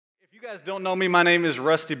you guys don't know me, my name is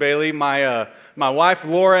Rusty Bailey. My wife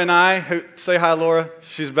Laura and I, say hi Laura,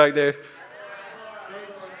 she's back there.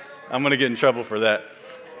 I'm going to get in trouble for that.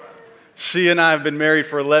 She and I have been married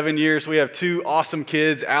for 11 years. We have two awesome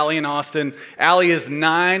kids, Allie and Austin. Allie is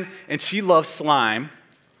 9 and she loves slime.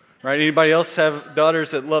 Right? Anybody else have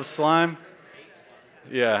daughters that love slime?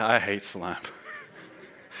 Yeah, I hate slime.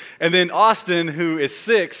 And then Austin, who is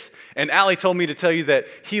 6, and Allie told me to tell you that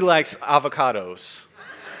he likes avocados.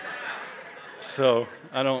 So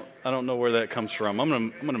I don't know where that comes from.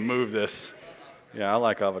 I'm gonna move this. Yeah, I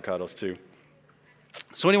like avocados too.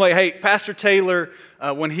 So anyway, hey, Pastor Taylor,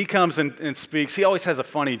 when he comes and speaks, he always has a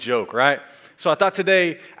funny joke, right? So I thought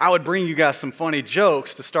today I would bring you guys some funny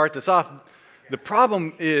jokes to start this off. The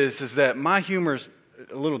problem is that my humor's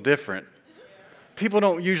a little different. People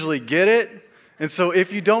don't usually get it. And so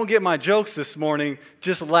if you don't get my jokes this morning,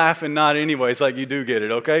 just laugh and nod anyways like you do get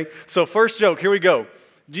it, okay? So first joke, here we go.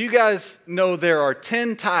 Do you guys know there are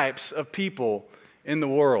 10 types of people in the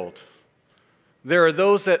world? There are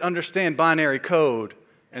those that understand binary code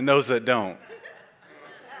and those that don't.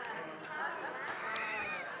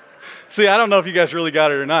 See, I don't know if you guys really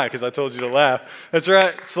got it or not because I told you to laugh. That's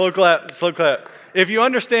right. Slow clap, slow clap. If you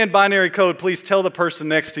understand binary code, please tell the person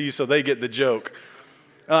next to you so they get the joke.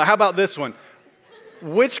 How about this one?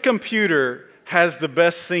 Which computer has the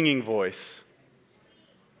best singing voice?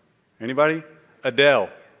 Anybody? Adele.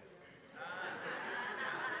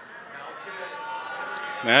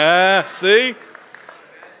 See?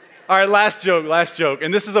 All right, last joke.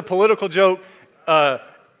 And this is a political joke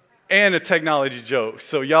and a technology joke.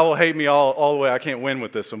 So y'all will hate me all the way. I can't win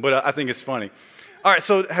with this one, but I think it's funny. All right,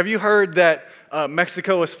 so have you heard that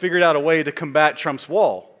Mexico has figured out a way to combat Trump's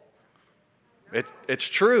wall? It's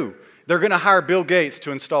true. They're going to hire Bill Gates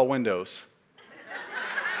to install Windows.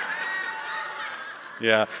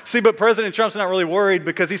 Yeah. See, but President Trump's not really worried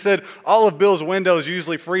because he said all of Bill's windows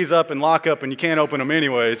usually freeze up and lock up and you can't open them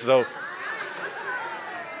anyway, so.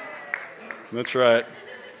 That's right.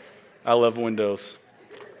 I love Windows.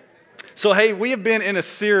 So, hey, we have been in a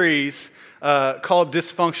series called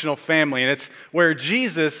Dysfunctional Family, and it's where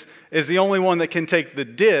Jesus is the only one that can take the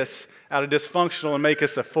dis out of dysfunctional and make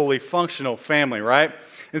us a fully functional family, right?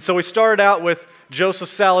 And so we started out with Joseph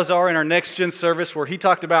Salazar in our Next Gen service where he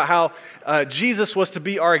talked about how Jesus was to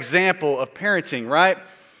be our example of parenting, right?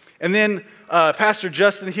 And then Pastor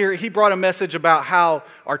Justin here, he brought a message about how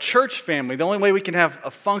our church family, the only way we can have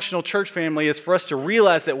a functional church family is for us to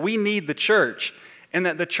realize that we need the church and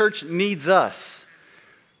that the church needs us,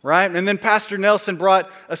 right? And then Pastor Nelson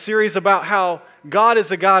brought a series about how God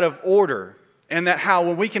is a God of order and that how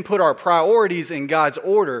when we can put our priorities in God's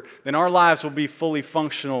order, then our lives will be fully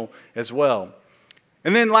functional as well.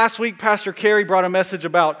 And then last week, Pastor Carey brought a message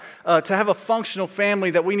about to have a functional family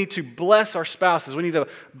that we need to bless our spouses. We need to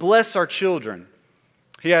bless our children.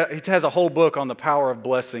 He has a whole book on the power of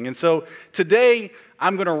blessing. And so today,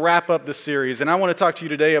 I'm going to wrap up the series. And I want to talk to you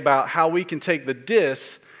today about how we can take the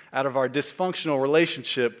dis out of our dysfunctional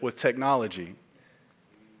relationship with technology.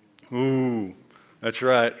 Ooh, that's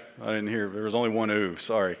right. I didn't hear. There was only one ooh.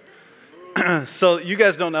 Sorry. So you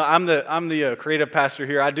guys don't know, I'm the creative pastor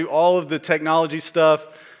here. I do all of the technology stuff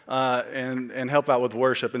and help out with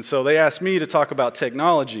worship. And so they asked me to talk about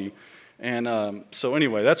technology. And so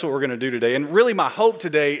anyway, that's what we're going to do today. And really my hope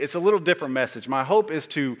today is a little different message. My hope is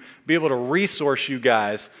to be able to resource you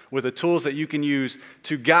guys with the tools that you can use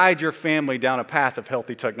to guide your family down a path of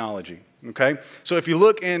healthy technology. Okay? So if you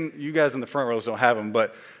look in, you guys in the front rows don't have them,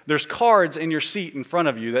 but there's cards in your seat in front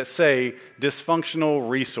of you that say dysfunctional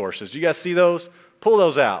resources. Do you guys see those? Pull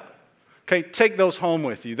those out. Okay, take those home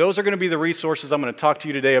with you. Those are going to be the resources I'm going to talk to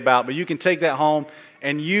you today about, but you can take that home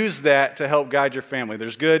and use that to help guide your family.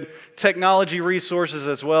 There's good technology resources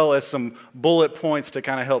as well as some bullet points to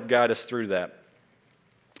kind of help guide us through that.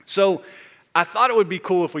 So I thought it would be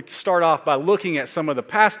cool if we start off by looking at some of the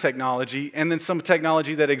past technology and then some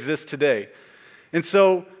technology that exists today. And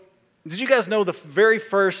so, did you guys know the very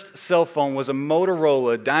first cell phone was a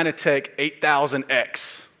Motorola Dynatec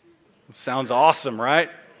 8000X? Sounds awesome, right?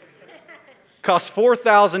 Cost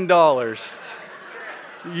 $4,000.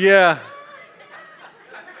 Yeah.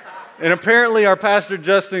 And apparently our pastor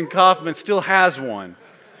Justin Kaufman still has one.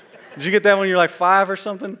 Did you get that when you were like 5 or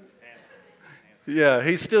something? Yeah,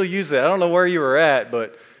 he still uses it. I don't know where you were at,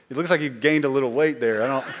 but it looks like you gained a little weight there.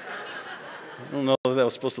 I don't know if that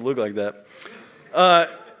was supposed to look like that.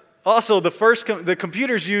 Also, the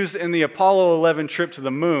computers used in the Apollo 11 trip to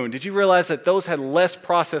the moon, did you realize that those had less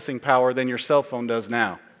processing power than your cell phone does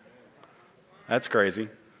now? That's crazy.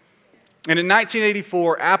 And in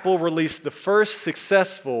 1984, Apple released the first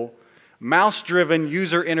successful mouse-driven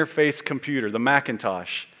user interface computer, the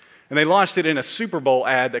Macintosh. And they launched it in a Super Bowl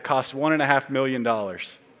ad that cost $1.5 million.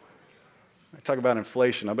 Talk about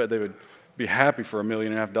inflation. I bet they would be happy for a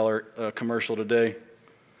 $1.5 million commercial today.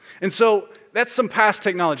 And so that's some past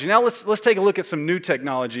technology. Now let's take a look at some new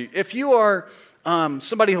technology. If you are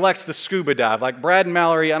somebody who likes to scuba dive, like Brad and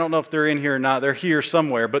Mallory, I don't know if they're in here or not. They're here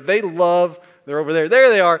somewhere, but they're over there. There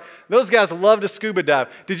they are. Those guys love to scuba dive.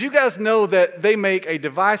 Did you guys know that they make a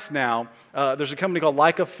device now? There's a company called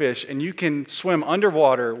Like a Fish, and you can swim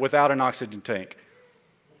underwater without an oxygen tank.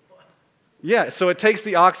 Yeah, so it takes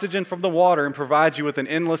the oxygen from the water and provides you with an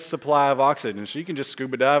endless supply of oxygen. So you can just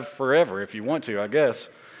scuba dive forever if you want to, I guess.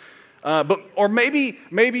 Or maybe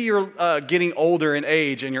you're getting older in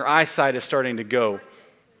age and your eyesight is starting to go.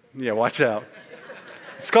 Yeah, watch out.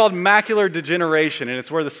 It's called macular degeneration, and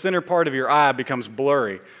it's where the center part of your eye becomes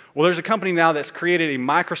blurry. Well, there's a company now that's created a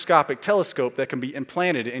microscopic telescope that can be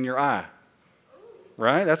implanted in your eye.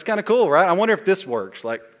 Right? That's kind of cool, right? I wonder if this works.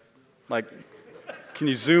 Like, can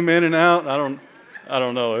you zoom in and out? I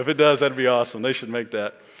don't know. If it does, that'd be awesome. They should make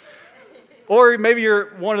that. Or maybe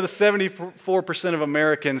you're one of the 74% of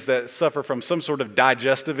Americans that suffer from some sort of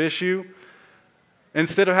digestive issue.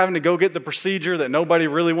 Instead of having to go get the procedure that nobody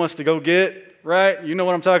really wants to go get, right? You know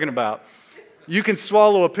what I'm talking about. You can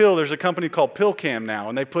swallow a pill. There's a company called PillCam now,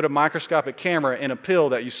 and they put a microscopic camera in a pill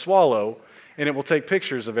that you swallow, and it will take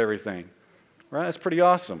pictures of everything. Right? That's pretty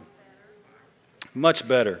awesome. Much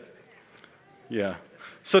better. Yeah.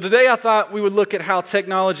 So today I thought we would look at how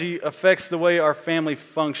technology affects the way our family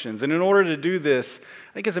functions. And in order to do this,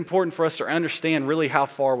 I think it's important for us to understand really how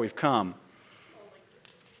far we've come.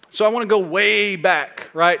 So I want to go way back,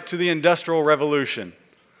 right, to the Industrial Revolution.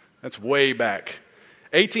 That's way back.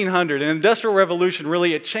 1800. And the Industrial Revolution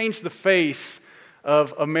really, it changed the face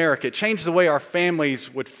of America. It changed the way our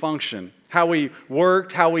families would function. How we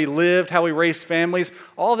worked, how we lived, how we raised families.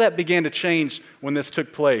 All of that began to change when this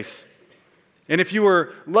took place. And if you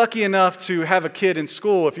were lucky enough to have a kid in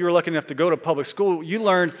school, if you were lucky enough to go to public school, you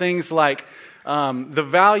learned things like the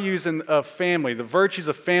values of family, the virtues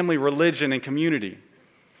of family, religion, and community.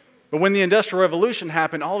 But when the Industrial Revolution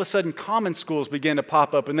happened, all of a sudden common schools began to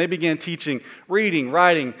pop up, and they began teaching reading,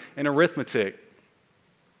 writing, and arithmetic.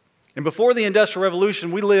 And before the Industrial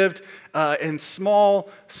Revolution, we lived in small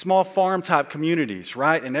farm-type communities,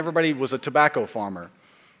 right? And everybody was a tobacco farmer.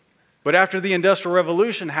 But after the Industrial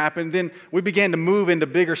Revolution happened, then we began to move into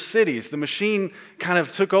bigger cities. The machine kind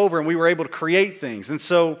of took over, and we were able to create things. And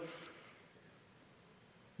so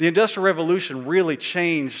the Industrial Revolution really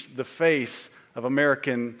changed the face of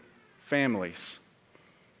American families.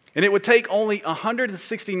 And it would take only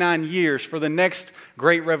 169 years for the next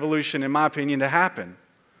great revolution, in my opinion, to happen.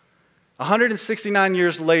 169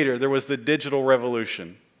 years later, there was the digital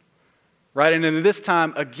revolution. Right? And in this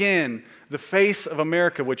time, again, the face of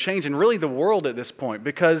America would change, and really the world at this point,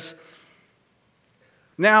 because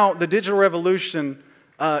now the digital revolution,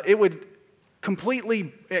 complete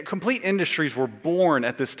industries were born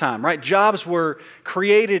at this time, right? Jobs were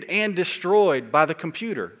created and destroyed by the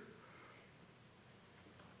computer.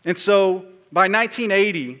 And so by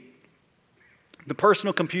 1980, the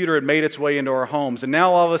personal computer had made its way into our homes, and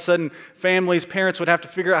now all of a sudden, parents would have to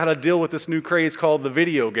figure out how to deal with this new craze called the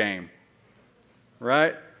video game.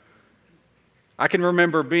 Right? I can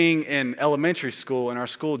remember being in elementary school and our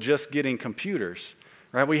school just getting computers.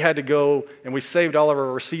 Right? We had to go and we saved all of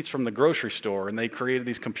our receipts from the grocery store, and they created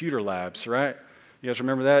these computer labs, right? You guys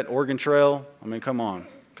remember that? Oregon Trail? I mean, come on.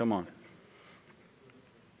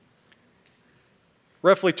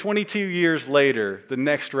 Roughly 22 years later, the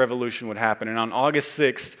next revolution would happen, and on August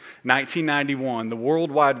 6th, 1991, the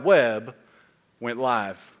World Wide Web went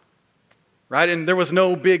live. Right? And there was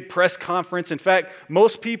no big press conference. In fact,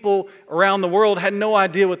 most people around the world had no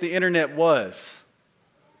idea what the internet was.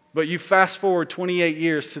 But you fast forward 28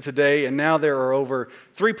 years to today, and now there are over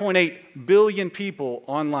 3.8 billion people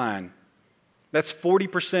online. That's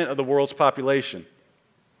 40% of the world's population.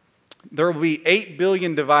 There will be 8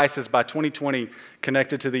 billion devices by 2020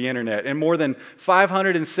 connected to the internet, and more than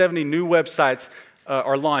 570 new websites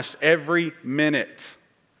are launched every minute.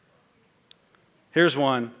 Here's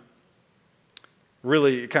one.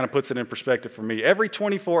 Really, it kind of puts it in perspective for me. Every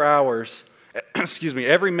 24 hours,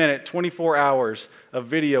 every minute, 24 hours of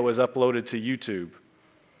video is uploaded to YouTube.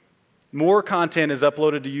 More content is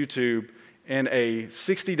uploaded to YouTube in a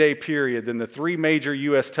 60-day period than the 3 major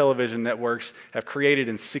U.S. television networks have created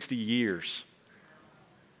in 60 years.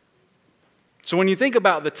 So when you think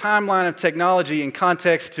about the timeline of technology in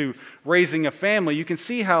context to raising a family, you can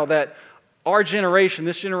see how that our generation,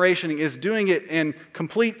 this generation, is doing it in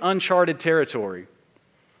complete uncharted territory.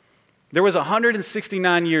 There was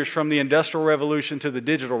 169 years from the Industrial Revolution to the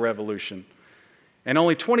Digital Revolution. and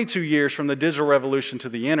only 22 years from the digital revolution to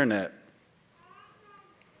the internet.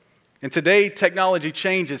 And today, technology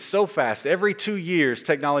changes so fast. Every 2 years,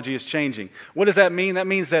 technology is changing. What does that mean? That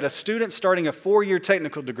means that a student starting a 4-year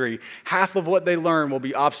technical degree, half of what they learn will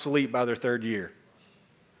be obsolete by their 3rd year.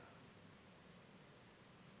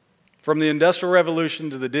 From the Industrial Revolution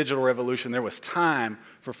to the digital revolution, there was time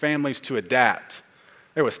for families to adapt.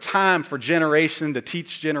 There was time for generation to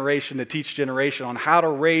teach generation on how to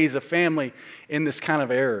raise a family in this kind of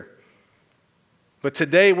era. But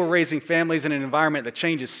today we're raising families in an environment that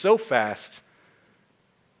changes so fast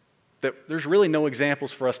that there's really no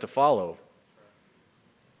examples for us to follow.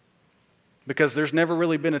 Because there's never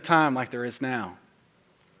really been a time like there is now.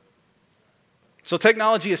 So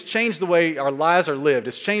technology has changed the way our lives are lived.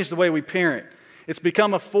 It's changed the way we parent. It's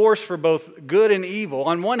become a force for both good and evil.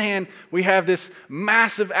 On one hand, we have this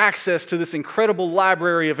massive access to this incredible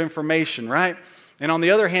library of information, right? And on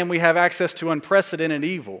the other hand, we have access to unprecedented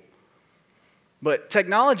evil. But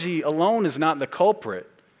technology alone is not the culprit.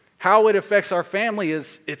 How it affects our family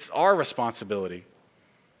it's our responsibility.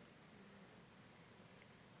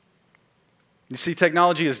 You see,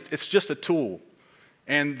 technology it's just a tool.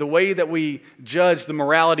 And the way that we judge the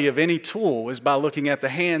morality of any tool is by looking at the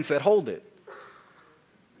hands that hold it.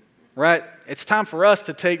 Right? It's time for us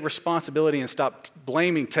to take responsibility and stop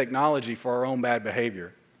blaming technology for our own bad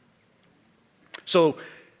behavior. So,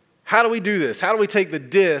 how do we do this? How do we take the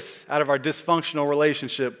dis out of our dysfunctional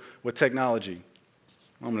relationship with technology?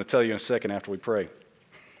 I'm going to tell you in a second after we pray.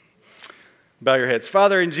 Bow your heads.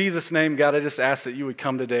 Father, in Jesus' name, God, I just ask that you would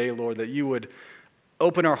come today, Lord, that you would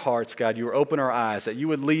open our hearts, God, you would open our eyes, that you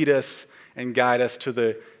would lead us and guide us to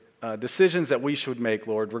the decisions that we should make,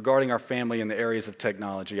 Lord, regarding our family in the areas of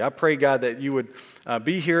technology. I pray, God, that you would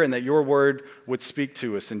be here and that your word would speak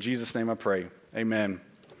to us. In Jesus' name I pray. Amen.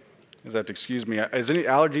 You have to excuse me. Has any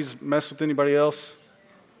allergies messed with anybody else?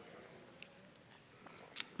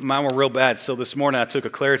 Mine were real bad, so this morning I took a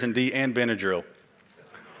Claritin D and Benadryl.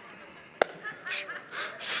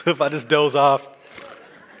 So if I just doze off,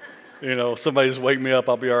 somebody just wake me up,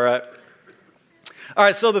 I'll be all right. All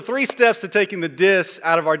right, so the 3 steps to taking the dis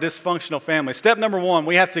out of our dysfunctional family. Step number 1,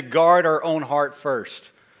 we have to guard our own heart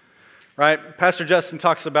first. Right? Pastor Justin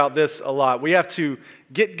talks about this a lot. We have to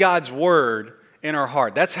get God's word in our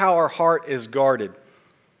heart. That's how our heart is guarded.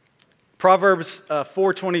 Proverbs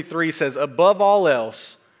 4:23 says, above all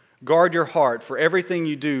else, guard your heart, for everything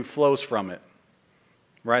you do flows from it.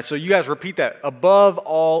 Right? So you guys repeat that. Above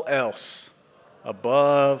all else.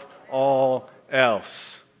 Above all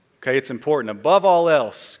else. Okay, it's important. Above all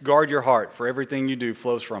else, guard your heart, for everything you do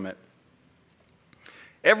flows from it.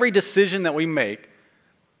 Every decision that we make,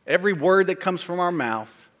 every word that comes from our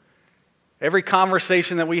mouth, every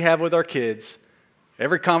conversation that we have with our kids,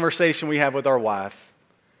 every conversation we have with our wife,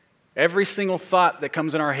 every single thought that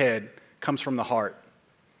comes in our head comes from the heart.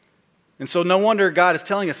 And so no wonder God is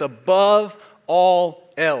telling us, above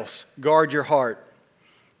all else, guard your heart.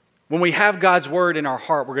 When we have God's word in our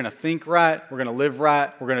heart, we're going to think right, we're going to live right,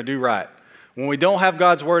 we're going to do right. When we don't have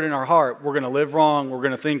God's word in our heart, we're going to live wrong, we're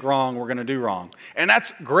going to think wrong, we're going to do wrong. And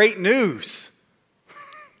that's great news.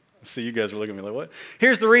 See, you guys are looking at me like, what?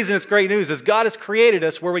 Here's the reason it's great news, is God has created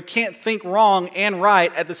us where we can't think wrong and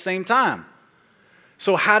right at the same time.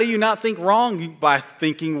 So how do you not think wrong? By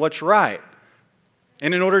thinking what's right.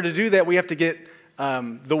 And in order to do that, we have to get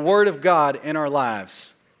the word of God in our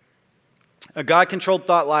lives. A God-controlled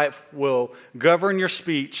thought life will govern your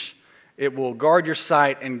speech, it will guard your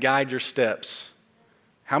sight, and guide your steps.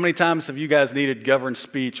 How many times have you guys needed governed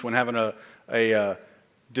speech when having a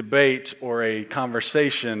debate or a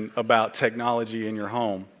conversation about technology in your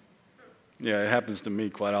home? Yeah, it happens to me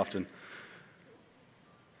quite often.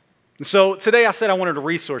 And so today I said I wanted to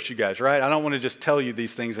resource you guys, right? I don't want to just tell you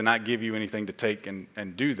these things and not give you anything to take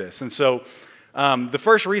and do this. And so the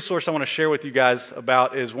first resource I want to share with you guys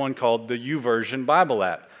about is one called the YouVersion Bible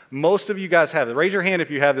app. Most of you guys have it. Raise your hand if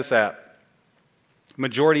you have this app.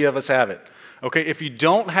 Majority of us have it. Okay, if you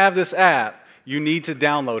don't have this app, you need to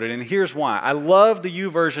download it, and here's why. I love the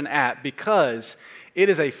YouVersion app because it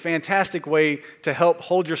is a fantastic way to help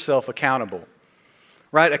hold yourself accountable.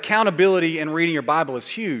 Right? Accountability in reading your Bible is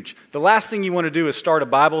huge. The last thing you want to do is start a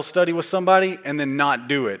Bible study with somebody and then not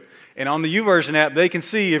do it. And on the YouVersion app, they can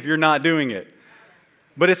see if you're not doing it.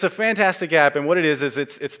 But it's a fantastic app, and what it is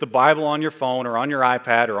it's the Bible on your phone or on your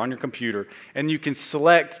iPad or on your computer, and you can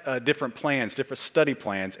select different plans, different study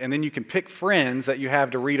plans, and then you can pick friends that you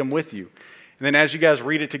have to read them with you. And then as you guys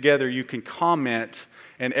read it together, you can comment,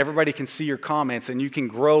 and everybody can see your comments, and you can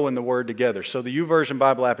grow in the Word together. So the YouVersion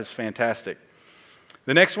Bible app is fantastic.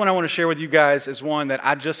 The next one I want to share with you guys is one that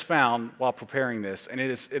I just found while preparing this, and it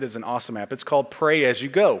is an awesome app. It's called Pray As You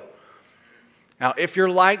Go. Now, if you're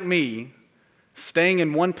like me, staying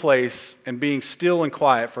in one place and being still and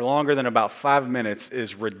quiet for longer than about 5 minutes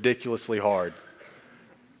is ridiculously hard.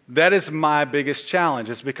 That is my biggest challenge.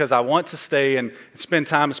 It's because I want to stay and spend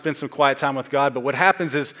some quiet time with God. But what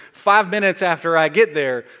happens is 5 minutes after I get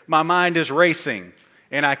there, my mind is racing.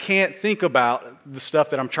 And I can't think about the stuff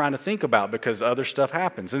that I'm trying to think about because other stuff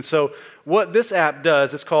happens. And so what this app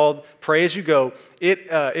does, it's called Pray As You Go.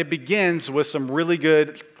 It begins with some really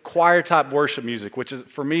good choir-type worship music, which is,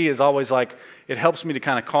 for me, is always like, it helps me to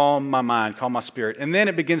kind of calm my mind, calm my spirit. And then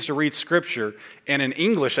it begins to read scripture in an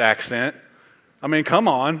English accent. I mean, come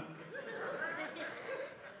on.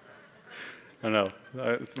 I know.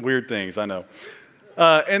 Weird things, I know.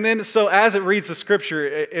 And then, so as it reads the scripture,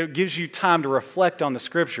 it gives you time to reflect on the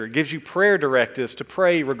scripture. It gives you prayer directives to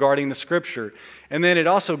pray regarding the scripture. And then it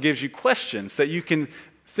also gives you questions that you can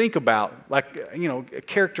think about, like,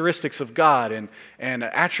 characteristics of God and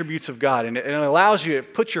attributes of God. And it allows you,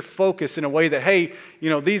 it puts your focus in a way that, hey,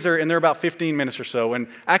 these are, and they're about 15 minutes or so, and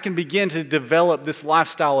I can begin to develop this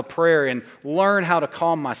lifestyle of prayer and learn how to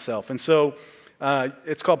calm myself. And so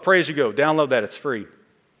it's called Pray As You Go. Download that. It's free.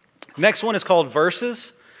 Next one is called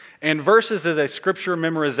Verses, and Verses is a scripture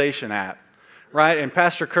memorization app, right? And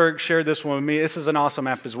Pastor Kirk shared this one with me. This is an awesome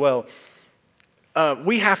app as well.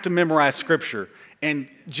 We have to memorize scripture, and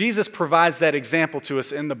Jesus provides that example to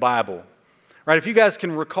us in the Bible, right? If you guys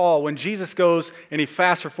can recall, when Jesus goes and he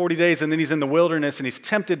fasts for 40 days and then he's in the wilderness and he's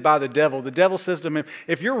tempted by the devil says to him,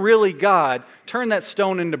 if you're really God, turn that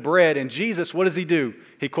stone into bread. And Jesus, what does he do?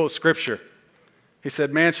 He quotes scripture. He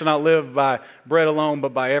said, man shall not live by bread alone,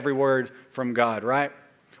 but by every word from God, right?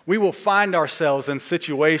 We will find ourselves in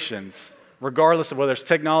situations, regardless of whether it's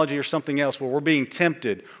technology or something else, where we're being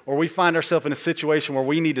tempted, or we find ourselves in a situation where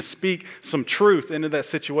we need to speak some truth into that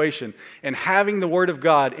situation. And having the Word of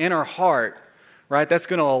God in our heart, right, that's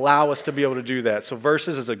going to allow us to be able to do that. So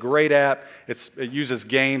Verses is a great app. It uses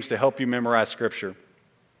games to help you memorize Scripture.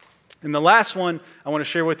 And the last one I want to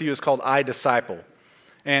share with you is called iDisciple.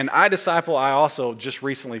 And iDisciple, I also just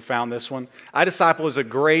recently found this one. iDisciple is a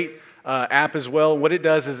great app as well. And what it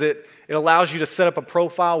does is it allows you to set up a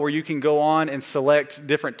profile where you can go on and select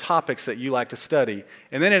different topics that you like to study.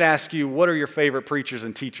 And then it asks you, what are your favorite preachers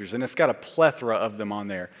and teachers? And it's got a plethora of them on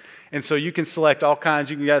there. And so you can select all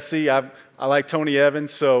kinds. You can guys see, I like Tony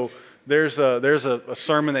Evans, so there's a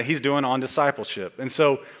sermon that he's doing on discipleship. And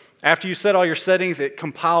so after you set all your settings, it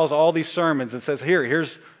compiles all these sermons and says,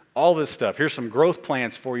 here's all this stuff. Here's some growth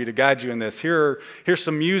plans for you to guide you in this. Here's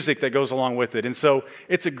some music that goes along with it. And so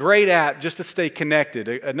it's a great app just to stay connected,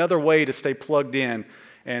 another way to stay plugged in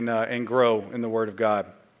and grow in the Word of God.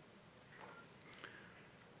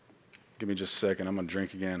 Give me just a second. I'm going to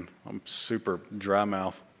drink again. I'm super dry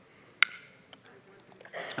mouth.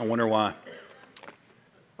 I wonder why.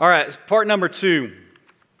 All right, part number 2.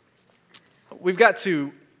 We've got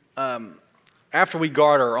to, after we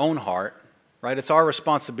guard our own heart, right? It's our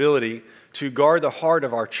responsibility to guard the heart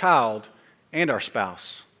of our child and our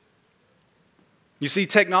spouse. You see,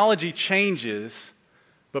 technology changes,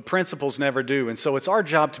 but principles never do. And so it's our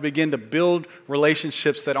job to begin to build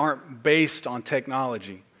relationships that aren't based on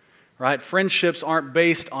technology, right? Friendships aren't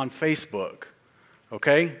based on Facebook,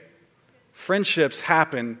 okay? Friendships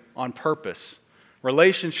happen on purpose.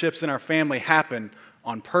 Relationships in our family happen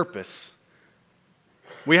on purpose.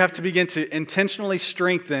 We have to begin to intentionally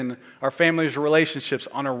strengthen our family's relationships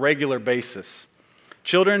on a regular basis.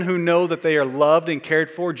 Children who know that they are loved and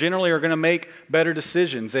cared for generally are going to make better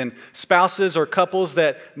decisions. And spouses or couples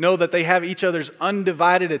that know that they have each other's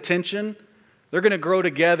undivided attention, they're going to grow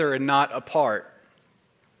together and not apart.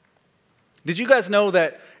 Did you guys know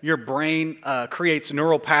that your brain creates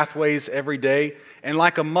neural pathways every day? And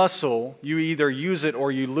like a muscle, you either use it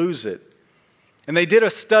or you lose it. And they did a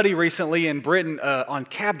study recently in Britain on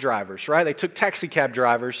cab drivers, right? They took taxi cab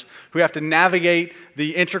drivers who have to navigate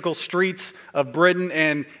the integral streets of Britain,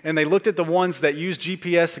 and they looked at the ones that used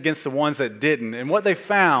GPS against the ones that didn't. And what they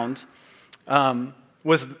found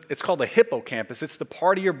was, it's called the hippocampus. It's the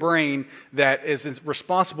part of your brain that is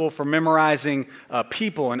responsible for memorizing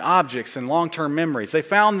people and objects and long-term memories. They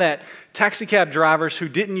found that taxi cab drivers who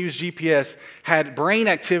didn't use GPS had brain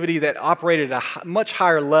activity that operated at a much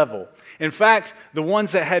higher level. In fact, the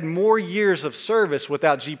ones that had more years of service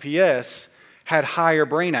without GPS had higher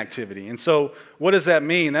brain activity. And so what does that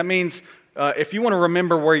mean? That means if you want to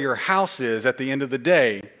remember where your house is at the end of the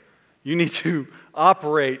day, you need to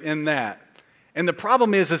operate in that. And the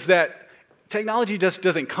problem is that technology just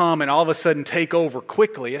doesn't come and all of a sudden take over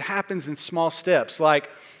quickly. It happens in small steps.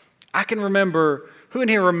 Like, I can remember Who in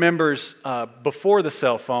here remembers before the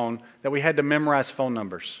cell phone that we had to memorize phone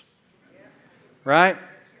numbers? Right?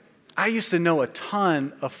 I used to know a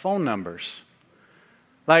ton of phone numbers.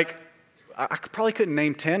 Like, I probably couldn't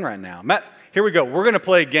name 10 right now. Matt, here we go. We're going to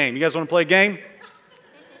play a game. You guys want to play a game?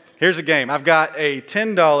 Here's a game. I've got a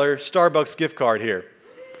 $10 Starbucks gift card here.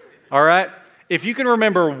 All right? If you can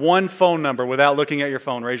remember one phone number without looking at your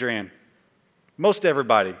phone, raise your hand. Most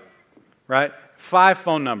everybody, right? 5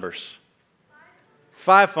 phone numbers.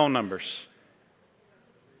 5 phone numbers.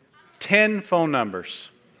 10 phone numbers.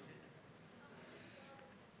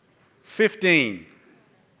 15.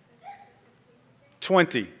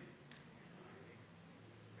 20.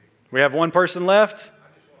 We have one person left?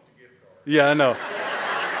 Yeah, I know.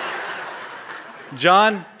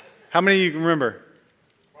 John, how many do you remember?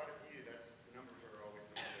 Quite a few. The numbers are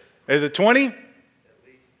always. Is it 20?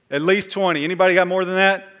 At least 20. Anybody got more than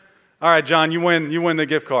that? All right, John, you win the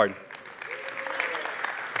gift card.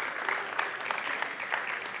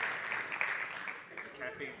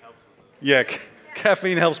 Caffeine helps with it. Yeah,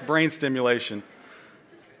 caffeine helps brain stimulation.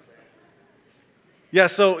 Yeah,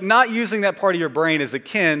 so not using that part of your brain is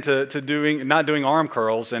akin to not doing arm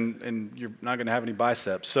curls, and you're not going to have any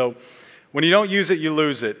biceps. So when you don't use it, you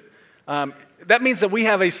lose it. That means that we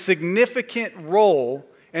have a significant role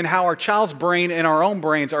in how our child's brain and our own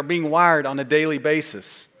brains are being wired on a daily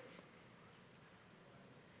basis.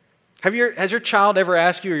 Has your child ever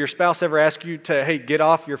asked you, or your spouse ever asked you to, hey, get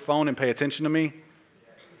off your phone and pay attention to me?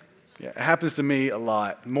 Yeah, it happens to me a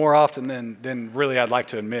lot, more often than really I'd like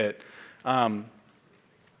to admit.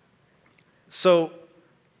 So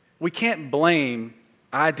we can't blame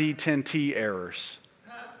ID10T errors.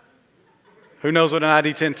 Who knows what an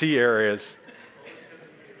ID10T error is?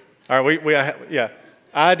 All right,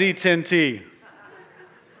 ID10T.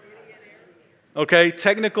 Okay,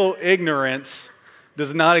 technical ignorance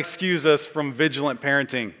does not excuse us from vigilant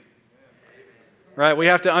parenting. Right? We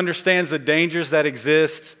have to understand the dangers that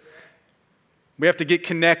exist. We have to get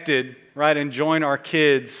connected, right, and join our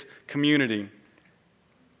kids' community.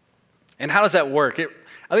 And how does that work?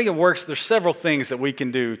 I think it works. There's several things that we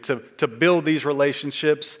can do to build these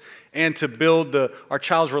relationships and to build our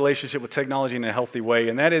child's relationship with technology in a healthy way.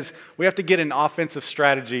 And that is, we have to get an offensive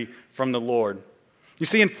strategy from the Lord. You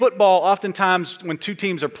see, in football, oftentimes when two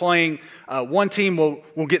teams are playing, one team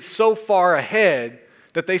will get so far ahead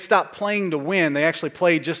that they stop playing to win. They actually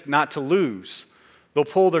play just not to lose. They'll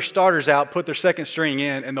pull their starters out, put their second string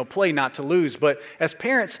in, and they'll play not to lose. But as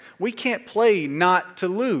parents, we can't play not to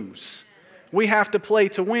lose. We have to play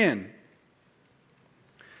to win.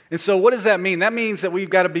 And so what does that mean? That means that we've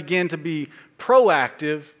got to begin to be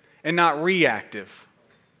proactive and not reactive.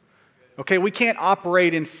 Okay, we can't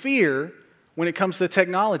operate in fear when it comes to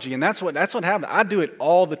technology, and that's what happens. I do it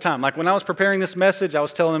all the time. Like when I was preparing this message, I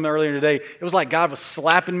was telling them earlier today, it was like God was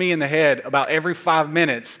slapping me in the head about every 5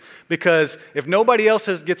 minutes, because if nobody else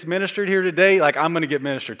gets ministered here today, like I'm going to get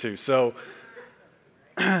ministered to. So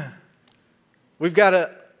we've got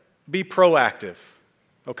to be proactive,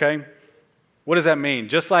 okay? What does that mean?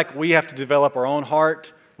 Just like we have to develop our own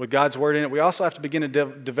heart with God's word in it, we also have to begin to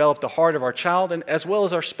develop the heart of our child and as well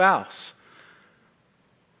as our spouse.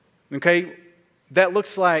 Okay? That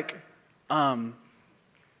looks like,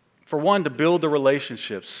 for one, to build the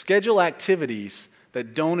relationships. Schedule activities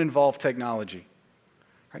that don't involve technology.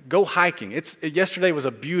 Right? Go hiking. Yesterday was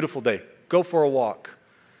a beautiful day. Go for a walk.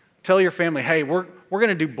 Tell your family, hey, we're going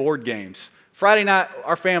to do board games. Friday night,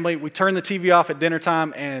 our family, we turned the TV off at dinner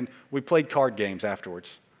time and we played card games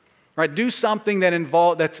afterwards. Right? Do something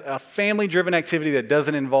that's a family-driven activity that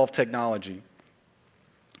doesn't involve technology.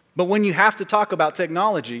 But when you have to talk about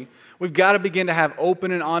technology, we've got to begin to have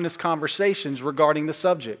open and honest conversations regarding the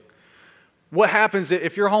subject. What happens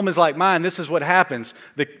if your home is like mine? This is what happens.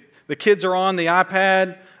 The kids are on the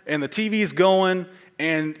iPad and the TV's going,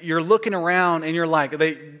 and you're looking around and you're like,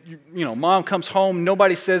 mom comes home,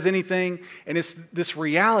 nobody says anything, and it's this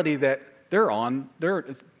reality that they're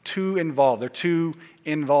too involved. They're too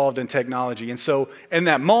involved in technology. And so in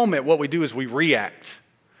that moment, what we do is we react.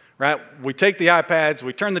 Right? We take the iPads,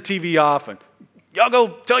 we turn the TV off, and y'all go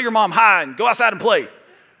tell your mom hi and go outside and play.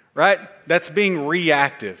 Right? That's being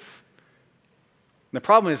reactive. And the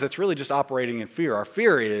problem is that's really just operating in fear. Our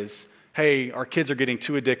fear is, hey, our kids are getting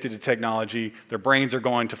too addicted to technology, their brains are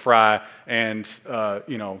going to fry, and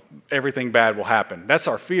everything bad will happen. That's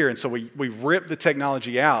our fear, and so we rip the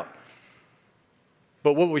technology out.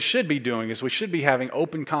 But what we should be doing is we should be having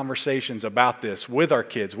open conversations about this with our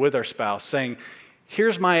kids, with our spouse, saying,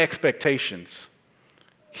 here's my expectations.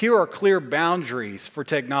 Here are clear boundaries for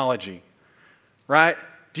technology, right?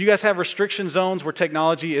 Do you guys have restriction zones where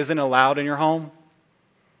technology isn't allowed in your home?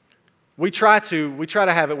 we try to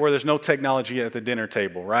have it where there's no technology at the dinner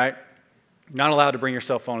table, right? Not allowed to bring your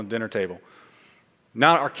cell phone to the dinner table.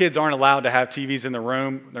 Now our kids aren't allowed to have TVs in the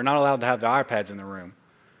room. They're not allowed to have the iPads in the room,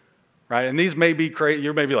 right? And these may be crazy.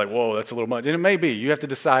 You may be like, whoa, that's a little much. And it may be. You have to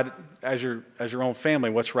decide as your own family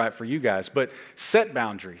what's right for you guys. But set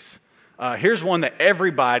boundaries. Here's one that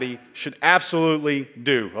everybody should absolutely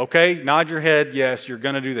do, okay? Nod your head, yes, you're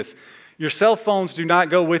going to do this. Your cell phones do not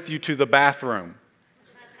go with you to the bathroom.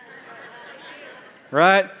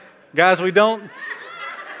 Right? Guys, we don't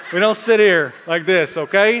sit here like this,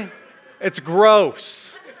 okay? It's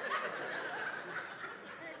gross.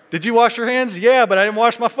 Did you wash your hands? Yeah, but I didn't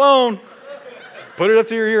wash my phone. Put it up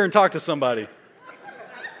to your ear and talk to somebody.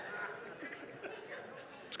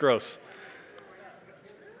 It's gross.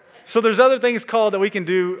 So there's other things that we can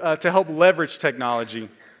do to help leverage technology,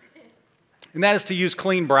 and that is to use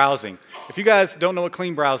clean browsing. If you guys don't know what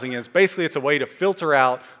clean browsing is, basically it's a way to filter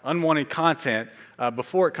out unwanted content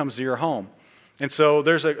before it comes to your home. And so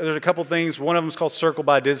there's a couple things. One of them is called Circle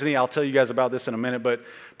by Disney. I'll tell you guys about this in a minute, but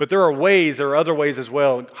there are other ways as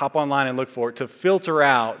well. Hop online and look for it to filter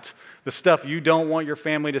out the stuff you don't want your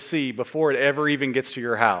family to see before it ever even gets to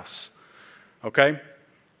your house. Okay?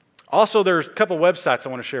 Also, there's a couple websites I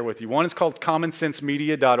want to share with you. One is called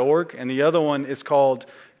commonsensemedia.org, and the other one is called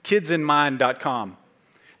kidsinmind.com.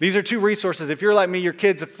 These are two resources. If you're like me, your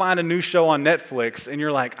kids find a new show on Netflix, and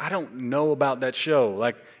you're like, I don't know about that show.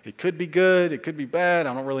 Like, it could be good, it could be bad,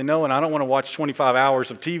 I don't really know, and I don't want to watch 25 hours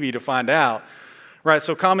of TV to find out. Right,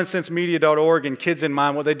 so commonsensemedia.org and Kids in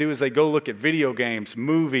Mind, what they do is they go look at video games,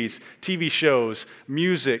 movies, TV shows,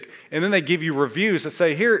 music, and then they give you reviews that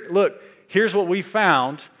say, here, look, here's what we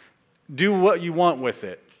found. Do what you want with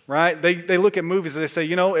it, right? They look at movies and they say,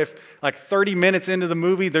 if like 30 minutes into the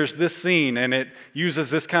movie, there's this scene and it uses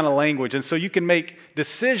this kind of language. And so you can make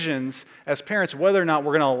decisions as parents whether or not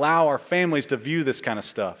we're going to allow our families to view this kind of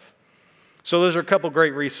stuff. So those are a couple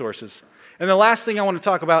great resources. And the last thing I want to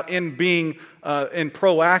talk about in being in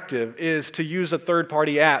proactive is to use a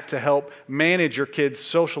third-party app to help manage your kids'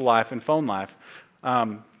 social life and phone life.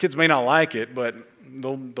 Kids may not like it, but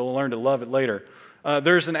they'll learn to love it later.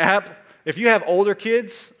 There's an app. If you have older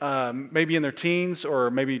kids, maybe in their teens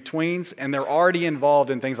or maybe tweens, and they're already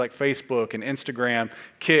involved in things like Facebook and Instagram,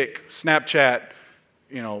 Kik, Snapchat,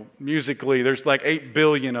 Musical.ly, there's like 8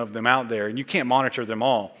 billion of them out there, and you can't monitor them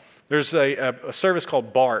all. There's a service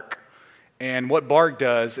called Bark, and what Bark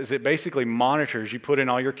does is it basically monitors. You put in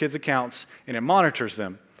all your kids' accounts, and it monitors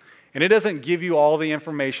them. And it doesn't give you all the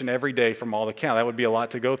information every day from all the accounts. That would be a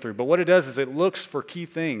lot to go through. But what it does is it looks for key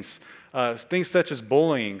things, things such as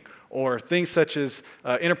bullying or things such as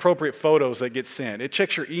inappropriate photos that get sent. It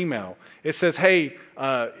checks your email. It says, hey,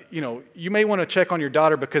 you may want to check on your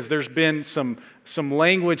daughter because there's been some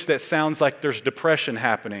language that sounds like there's depression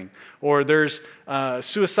happening or there's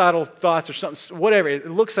suicidal thoughts or something, whatever. It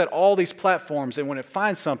looks at all these platforms, and when it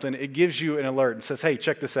finds something, it gives you an alert and says, hey,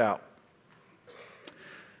 check this out.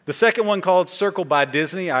 The second one called Circle by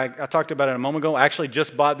Disney, I talked about it a moment ago. I actually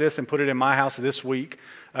just bought this and put it in my house this week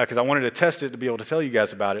because I wanted to test it to be able to tell you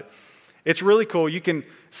guys about it. It's really cool. You can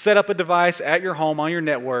set up a device at your home on your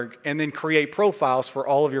network and then create profiles for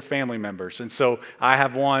all of your family members. And so I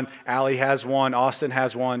have one, Allie has one, Austin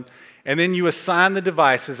has one. And then you assign the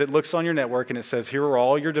devices. It looks on your network and it says, here are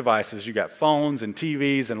all your devices. You got phones and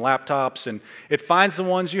TVs and laptops, and it finds the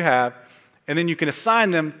ones you have. And then you can assign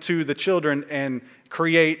them to the children and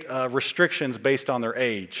create restrictions based on their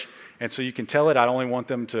age. And so you can tell it, I only want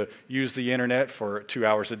them to use the internet for 2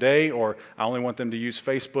 hours a day, or I only want them to use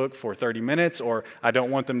Facebook for 30 minutes, or I don't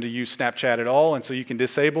want them to use Snapchat at all, and so you can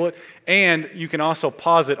disable it. And you can also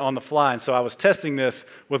pause it on the fly. And so I was testing this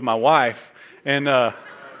with my wife, and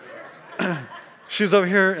she was over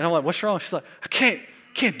here, and I'm like, what's wrong? She's like, I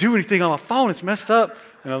can't do anything on my phone, it's messed up.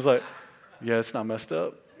 And I was like, yeah, it's not messed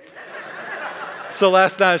up. So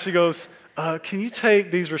last night she goes, can you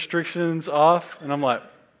take these restrictions off? And I'm like,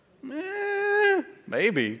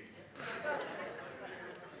 maybe.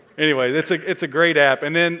 Anyway, it's a great app.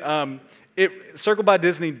 And then Circle by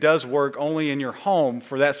Disney does work only in your home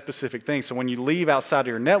for that specific thing. So when you leave outside of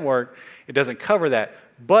your network, it doesn't cover that.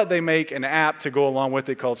 But they make an app to go along with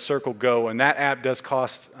it called Circle Go. And that app does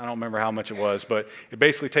cost, I don't remember how much it was, but it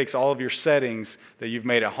basically takes all of your settings that you've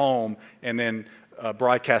made at home and then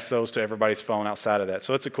broadcasts those to everybody's phone outside of that.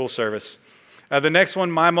 So it's a cool service. The next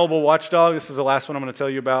one, My Mobile Watchdog. This is the last one I'm going to tell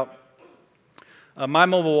you about. My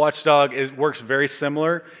Mobile Watchdog works very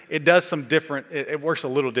similar. It does some different, it works a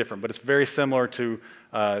little different, but it's very similar to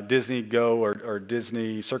Disney Go or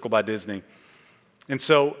Disney Circle by Disney. And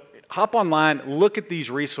so hop online, look at these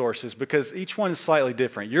resources because each one is slightly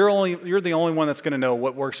different. You're the only one that's going to know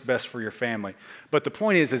what works best for your family. But the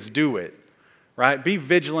point is do it, right? Be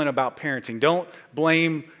vigilant about parenting. Don't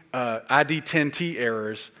blame ID10T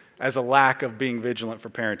errors as a lack of being vigilant for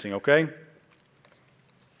parenting, okay?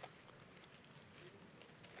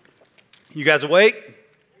 You guys awake?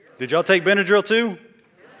 Did y'all take Benadryl too?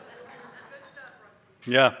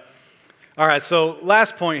 Yeah. All right, so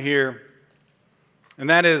last point here, and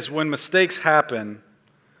that is when mistakes happen,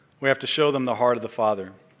 we have to show them the heart of the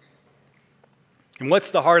Father. And what's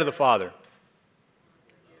the heart of the Father?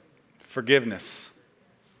 Forgiveness.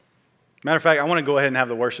 Matter of fact, I want to go ahead and have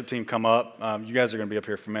the worship team come up. You guys are going to be up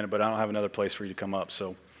here for a minute, but I don't have another place for you to come up,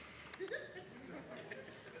 so.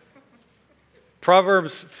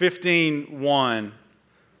 Proverbs 15:1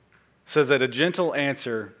 says that a gentle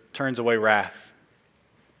answer turns away wrath,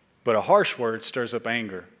 but a harsh word stirs up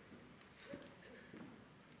anger.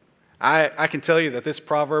 I can tell you that this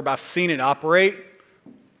proverb, I've seen it operate.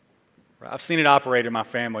 I've seen it operate in my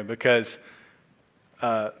family because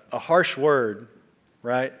a harsh word,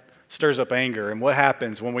 right, stirs up anger. And what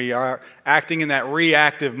happens when we are acting in that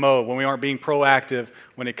reactive mode, when we aren't being proactive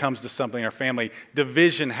when it comes to something in our family?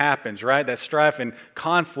 Division happens, right? That strife and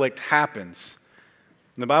conflict happens.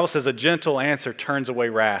 And the Bible says a gentle answer turns away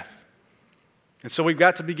wrath. And so we've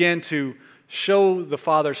got to begin to show the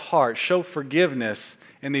Father's heart, show forgiveness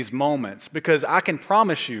in these moments, because I can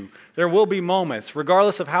promise you there will be moments,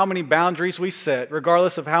 regardless of how many boundaries we set,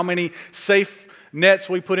 regardless of how many safe nets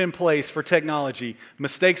we put in place for technology,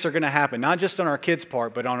 mistakes are going to happen, not just on our kids'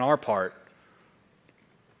 part, but on our part.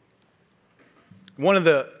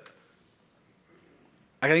 I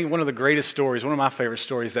think one of the greatest stories, one of my favorite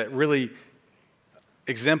stories that really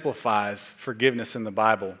exemplifies forgiveness in the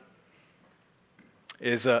Bible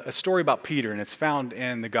is a story about Peter, and it's found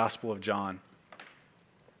in the Gospel of John.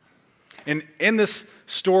 And in this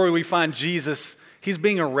story, we find Jesus, he's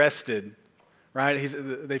being arrested, right?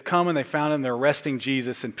 They've come and they found him, they're arresting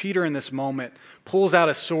Jesus, and Peter in this moment pulls out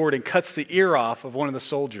a sword and cuts the ear off of one of the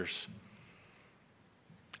soldiers.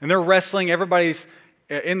 And they're wrestling, everybody's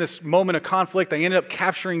in this moment of conflict. They ended up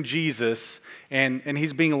capturing Jesus, and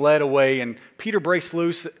he's being led away, and Peter breaks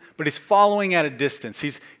loose, but he's following at a distance.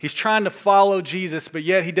 He's trying to follow Jesus, but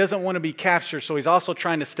yet he doesn't want to be captured, so he's also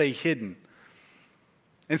trying to stay hidden.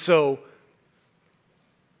 And so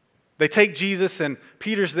they take Jesus, and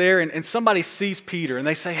Peter's there, and somebody sees Peter, and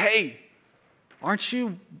they say, "Hey, aren't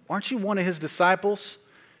you one of his disciples?"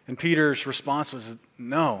 And Peter's response was,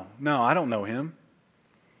 No, I don't know him."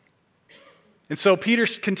 And so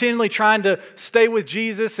Peter's continually trying to stay with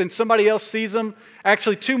Jesus, and somebody else sees him.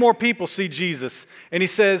 Actually, two more people see Jesus, and he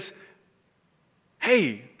says,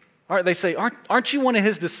 "Hey," they say, aren't you one of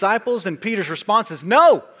his disciples? And Peter's response is,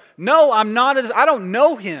 No, I'm not. I don't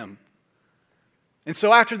know him." And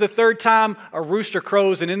so after the third time, a rooster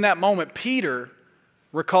crows, and in that moment, Peter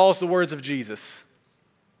recalls the words of Jesus.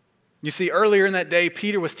 You see, earlier in that day,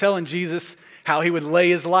 Peter was telling Jesus how he would lay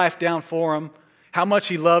his life down for him, how much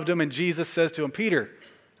he loved him, and Jesus says to him, "Peter,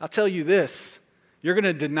 I'll tell you this, you're going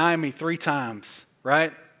to deny me 3 times,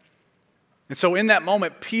 right?" And so in that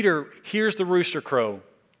moment, Peter hears the rooster crow,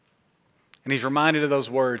 and he's reminded of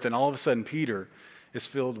those words, and all of a sudden, Peter is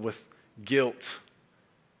filled with guilt.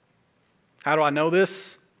 How do I know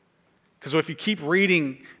this? Because if you keep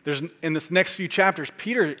reading, in this next few chapters,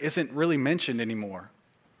 Peter isn't really mentioned anymore.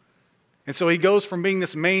 And so he goes from being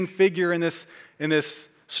this main figure in this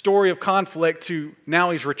story of conflict to now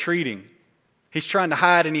he's retreating. He's trying to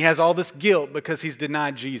hide, and he has all this guilt because he's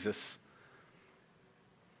denied Jesus.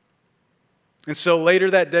 And so later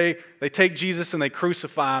that day, they take Jesus and they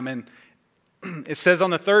crucify him, and it says on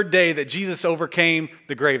the third day that Jesus overcame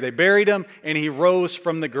the grave. They buried him, and he rose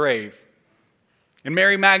from the grave. And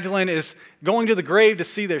Mary Magdalene is going to the grave to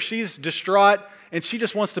see there. She's distraught, and she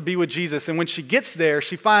just wants to be with Jesus. And when she gets there,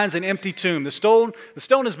 she finds an empty tomb. The stone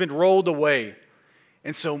has been rolled away.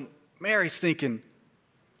 And so Mary's thinking,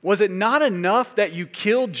 was it not enough that you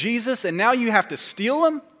killed Jesus and now you have to steal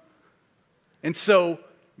him? And so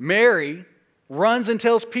Mary runs and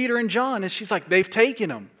tells Peter and John, and she's like, they've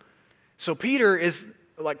taken him. So Peter is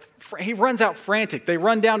like, he runs out frantic. They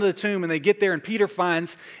run down to the tomb, and they get there, and Peter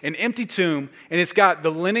finds an empty tomb, and it's got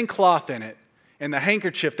the linen cloth in it and the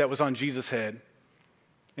handkerchief that was on Jesus' head.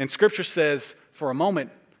 And Scripture says, for a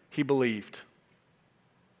moment, he believed.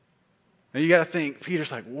 Now you got to think,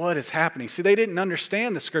 Peter's like, what is happening? See, they didn't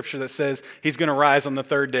understand the Scripture that says he's going to rise on the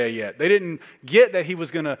third day yet. They didn't get that he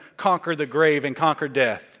was going to conquer the grave and conquer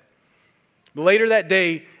death. Later that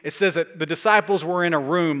day, it says that the disciples were in a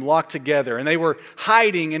room locked together, and they were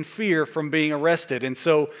hiding in fear from being arrested. And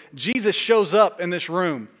so Jesus shows up in this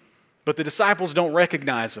room, but the disciples don't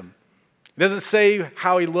recognize him. It doesn't say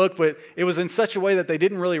how he looked, but it was in such a way that they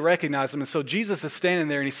didn't really recognize him. And so Jesus is standing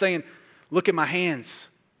there and he's saying, look at my hands.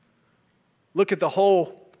 Look at the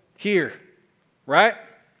hole here, right?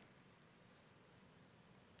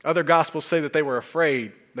 Other gospels say that they were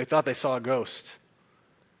afraid. They thought they saw a ghost.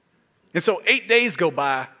 And so 8 days go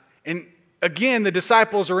by, and again, the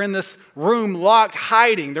disciples are in this room locked,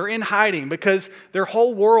 hiding. They're in hiding because their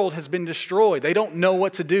whole world has been destroyed. They don't know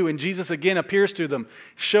what to do. And Jesus again appears to them,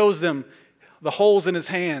 shows them the holes in his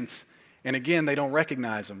hands. And again, they don't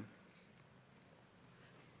recognize him.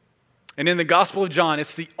 And in the Gospel of John,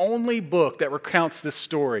 it's the only book that recounts this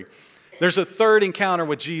story. There's a third encounter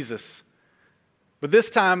with Jesus. But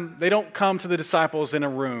this time, they don't come to the disciples in a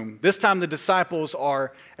room. This time, the disciples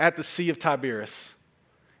are at the Sea of Tiberias.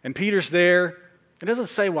 And Peter's there. It doesn't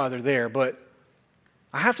say why they're there, but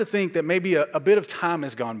I have to think that maybe a bit of time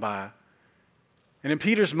has gone by. And in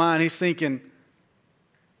Peter's mind, he's thinking,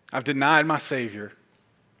 I've denied my Savior.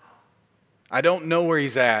 I don't know where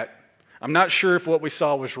he's at. I'm not sure if what we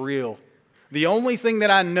saw was real. The only thing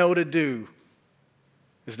that I know to do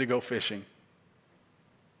is to go fishing.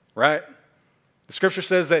 Right? The scripture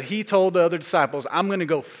says that he told the other disciples, I'm going to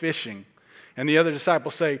go fishing. And the other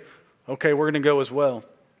disciples say, okay, we're going to go as well.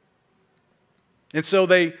 And so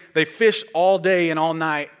they fish all day and all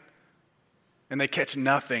night, and they catch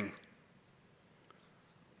nothing.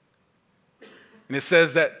 And it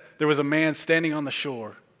says that there was a man standing on the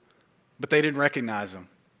shore, but they didn't recognize him.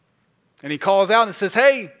 And he calls out and says,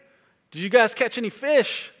 hey, did you guys catch any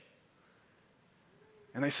fish?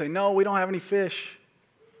 And they say, no, we don't have any fish.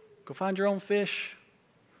 Go find your own fish.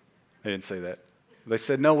 They didn't say that. They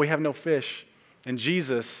said, no, we have no fish. And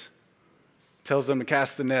Jesus tells them to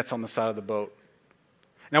cast the nets on the side of the boat.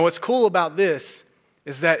 Now, what's cool about this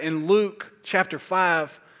is that in Luke chapter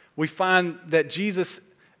 5, we find that Jesus,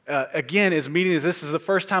 again, is meeting. This is the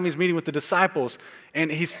first time he's meeting with the disciples. And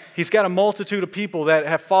he's got a multitude of people that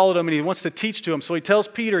have followed him, and he wants to teach to them. So he tells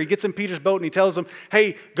Peter, he gets in Peter's boat, and he tells him,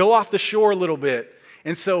 hey, go off the shore a little bit.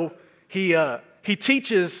 And so he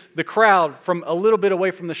teaches the crowd from a little bit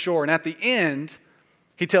away from the shore. And at the end,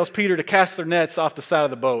 he tells Peter to cast their nets off the side of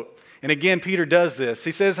the boat. And again, Peter does this.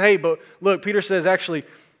 He says, hey, but look, Peter says, actually,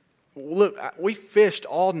 look, we fished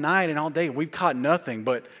all night and all day. We've caught nothing,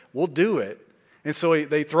 but we'll do it. And so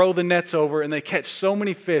they throw the nets over and they catch so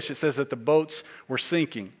many fish, it says that the boats were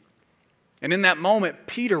sinking. And in that moment,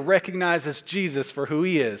 Peter recognizes Jesus for who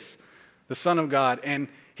he is, the Son of God. And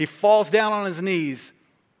he falls down on his knees.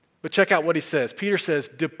 But check out what he says. Peter says,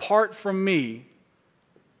 depart from me,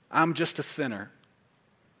 I'm just a sinner.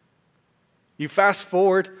 You fast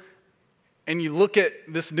forward and you look at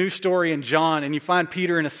this new story in John and you find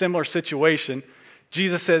Peter in a similar situation.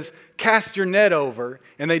 Jesus says, cast your net over.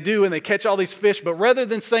 And they do, and they catch all these fish. But rather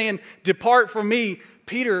than saying, depart from me,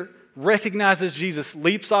 Peter recognizes Jesus,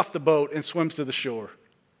 leaps off the boat, and swims to the shore.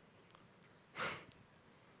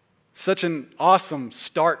 Such an awesome,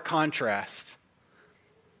 stark contrast.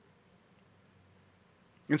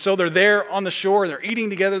 And so they're there on the shore, and they're eating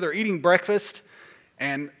together, they're eating breakfast,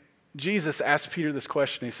 and Jesus asks Peter this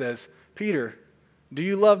question. He says, Peter, do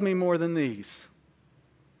you love me more than these?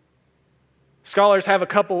 Scholars have a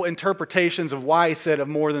couple interpretations of why he said of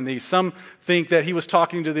more than these. Some think that he was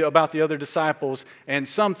talking about the other disciples, and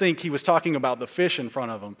some think he was talking about the fish in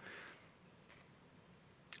front of them.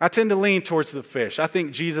 I tend to lean towards the fish. I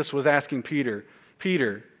think Jesus was asking Peter,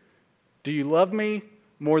 Peter, do you love me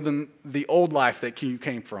more than the old life that you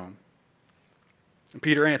came from? And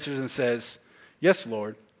Peter answers and says, yes,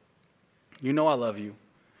 Lord, you know I love you.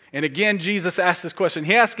 And again, Jesus asked this question.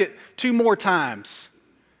 He asked it 2 more times.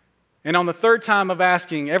 And on the third time of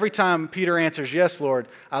asking, every time Peter answers, yes, Lord,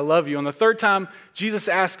 I love you. On the third time, Jesus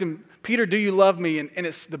asked him, Peter, do you love me? And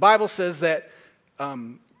the Bible says that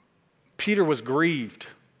Peter was grieved.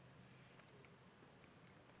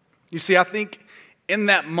 You see, I think in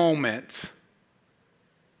that moment,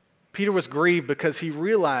 Peter was grieved because he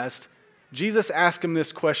realized Jesus asked him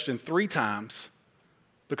this question 3 times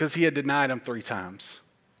because he had denied him 3 times.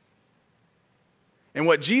 And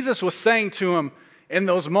what Jesus was saying to him in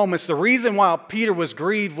those moments, the reason why Peter was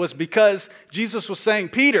grieved was because Jesus was saying,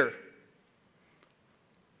 Peter,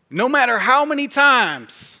 no matter how many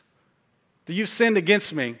times that you've sinned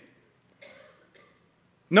against me,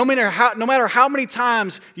 no matter how many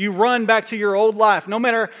times you run back to your old life, no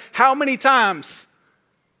matter how many times,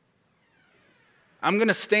 I'm going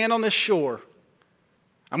to stand on this shore.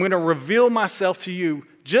 I'm going to reveal myself to you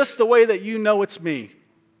just the way that you know it's me,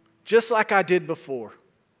 just like I did before.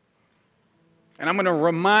 And I'm going to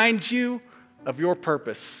remind you of your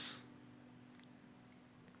purpose.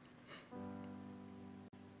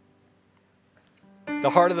 The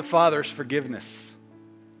heart of the Father is forgiveness.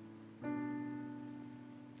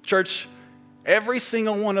 Church, every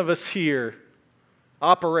single one of us here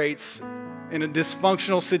operates in a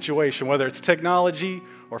dysfunctional situation, whether it's technology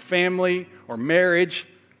or family or marriage,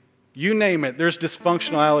 you name it, there's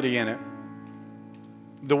dysfunctionality in it.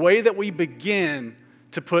 The way that we begin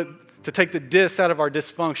to take the dis out of our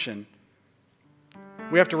dysfunction,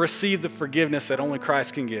 we have to receive the forgiveness that only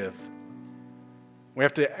Christ can give. We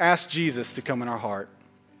have to ask Jesus to come in our heart.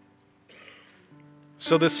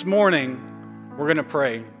 So this morning, we're going to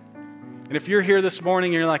pray. And if you're here this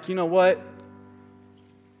morning and you're like, you know what?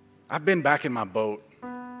 I've been back in my boat.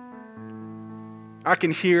 I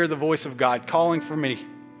can hear the voice of God calling for me,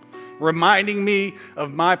 reminding me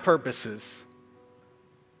of my purposes.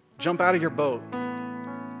 Jump out of your boat.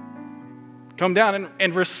 Come down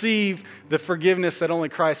and receive the forgiveness that only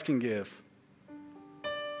Christ can give.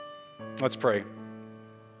 Let's pray.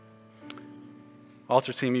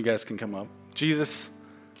 Altar team, you guys can come up. Jesus,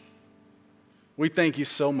 we thank you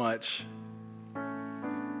so much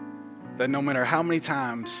that no matter how many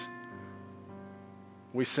times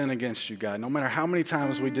we sin against you, God, no matter how many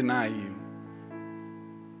times we deny you,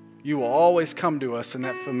 you will always come to us in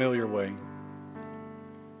that familiar way.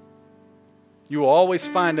 You will always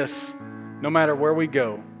find us no matter where we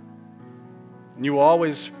go. And you will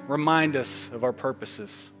always remind us of our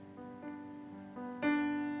purposes.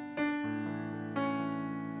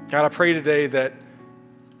 God, I pray today that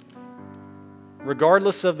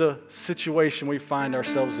regardless of the situation we find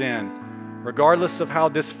ourselves in, regardless of how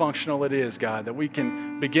dysfunctional it is, God, that we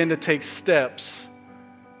can begin to take steps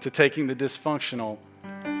to taking the dysfunctional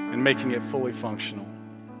and making it fully functional.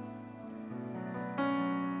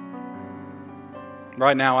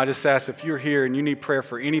 Right now, I just ask if you're here and you need prayer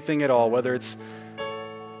for anything at all, whether it's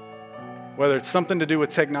something to do with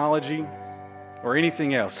technology or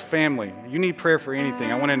anything else, family, you need prayer for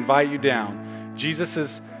anything, I want to invite you down. Jesus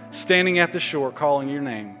is standing at the shore calling your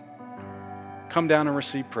name. Come down and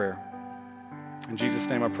receive prayer. In Jesus'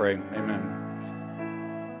 name I pray, amen.